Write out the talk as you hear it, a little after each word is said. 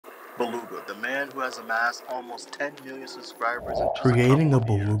Beluga, the man who has amassed almost 10 million subscribers in just a Creating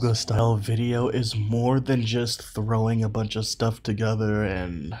couple a of Beluga years. style video is more than just throwing a bunch of stuff together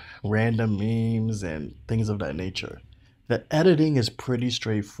and random memes and things of that nature. The editing is pretty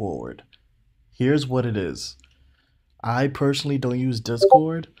straightforward. Here's what it is. I personally don't use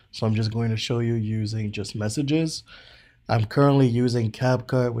Discord, so I'm just going to show you using just messages. I'm currently using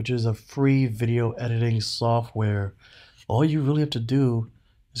CapCut, which is a free video editing software. All you really have to do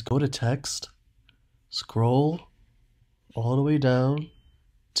is go to text, scroll all the way down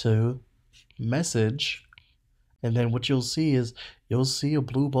to message, and then what you'll see is you'll see a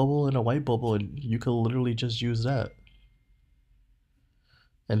blue bubble and a white bubble, and you can literally just use that.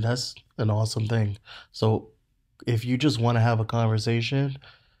 And that's an awesome thing. So if you just want to have a conversation,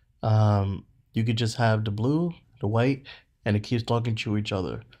 you could just have the blue, the white, and it keeps talking to each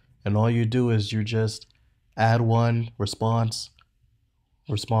other. And all you do is you just add one response,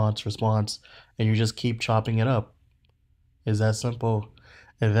 response, response, and you just keep chopping it up. Is that simple?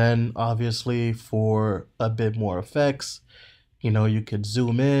 And then obviously for a bit more effects, you could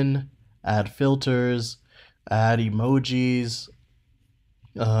zoom in, add filters, add emojis,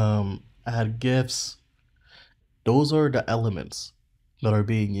 add GIFs. Those are the elements that are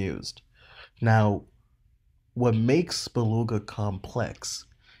being used. Now, what makes Beluga complex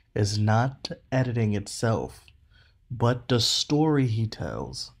is not the editing itself, but the story he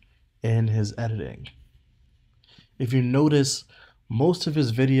tells in his editing. If you notice, most of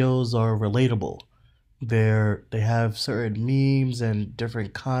his videos are relatable. They have certain memes and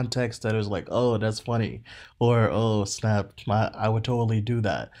different context that is like, oh, that's funny, or oh snap, I would totally do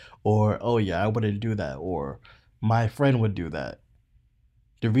that, or oh yeah, I wouldn't do that, or my friend would do that.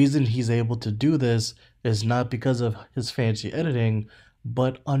 The reason he's able to do this is not because of his fancy editing,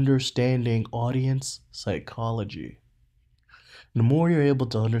 but understanding audience psychology. The more you're able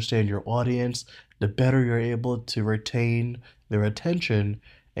to understand your audience, the better you're able to retain their attention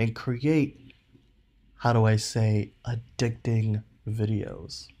and create, how do I say, addicting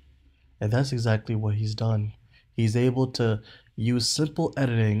videos. And that's exactly what he's done. He's able to use simple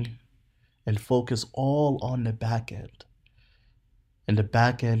editing and focus all on the back end. And the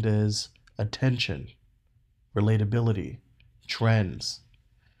back end is attention, relatability, trends,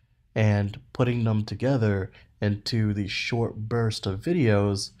 and putting them together into these short bursts of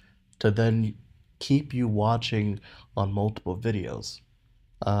videos to then keep you watching on multiple videos.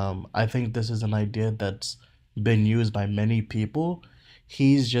 I think this is an idea that's been used by many people.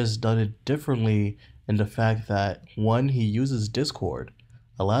 He's just done it differently in the fact that, one, he uses Discord.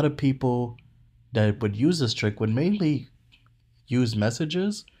 A lot of people that would use this trick would mainly use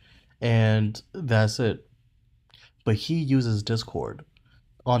messages, and that's it. But he uses Discord.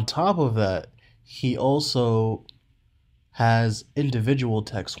 On top of that, he also has individual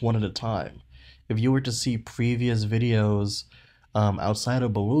text one at a time. If you were to see previous videos outside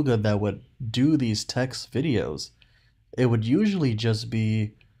of Beluga that would do these text videos, it would usually just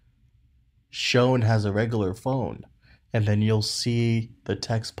be shown as a regular phone, and then you'll see the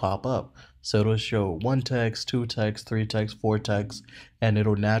text pop up. So it'll show one text, two text, three text, four text, and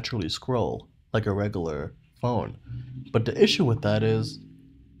it'll naturally scroll like a regular phone. But the issue with that is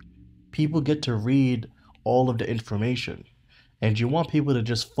people get to read all of the information, and you want people to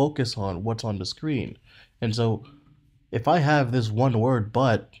just focus on what's on the screen. And so if I have this one word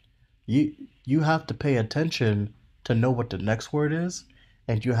but, you have to pay attention to know what the next word is,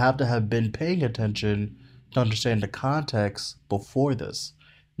 and you have to have been paying attention to understand the context before this,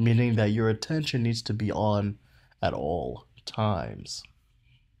 meaning that your attention needs to be on at all times.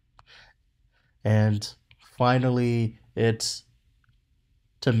 And finally, it's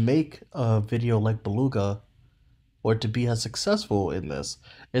to make a video like Beluga, or to be as successful in this,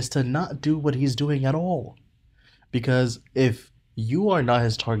 is to not do what he's doing at all. Because if you are not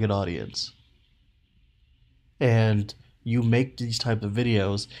his target audience and you make these type of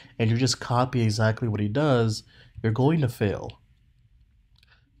videos and you just copy exactly what he does, you're going to fail.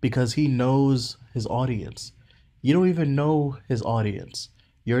 Because he knows his audience. You don't even know his audience.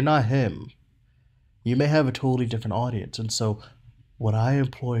 You're not him. You may have a totally different audience. And so what I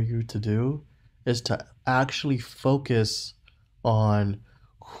implore you to do is to actually focus on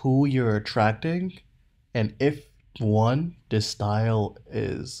who you're attracting, and if, one, this style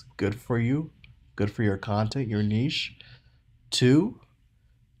is good for you, good for your content, your niche. Two,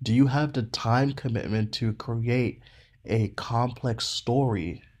 do you have the time commitment to create a complex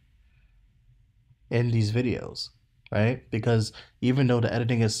story in these videos, right? Because even though the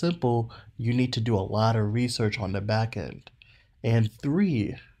editing is simple, you need to do a lot of research on the back end. And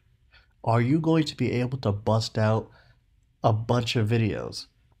three, are you going to be able to bust out a bunch of videos?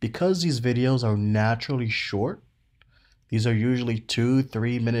 Because these videos are naturally short, these are usually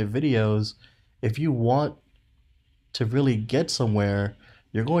 2-3 minute videos. If you want to really get somewhere,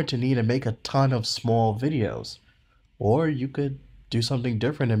 you're going to need to make a ton of small videos. Or you could do something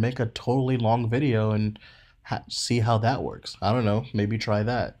different and make a totally long video and see how that works. I don't know, maybe try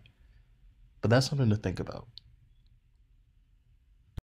that. But that's something to think about.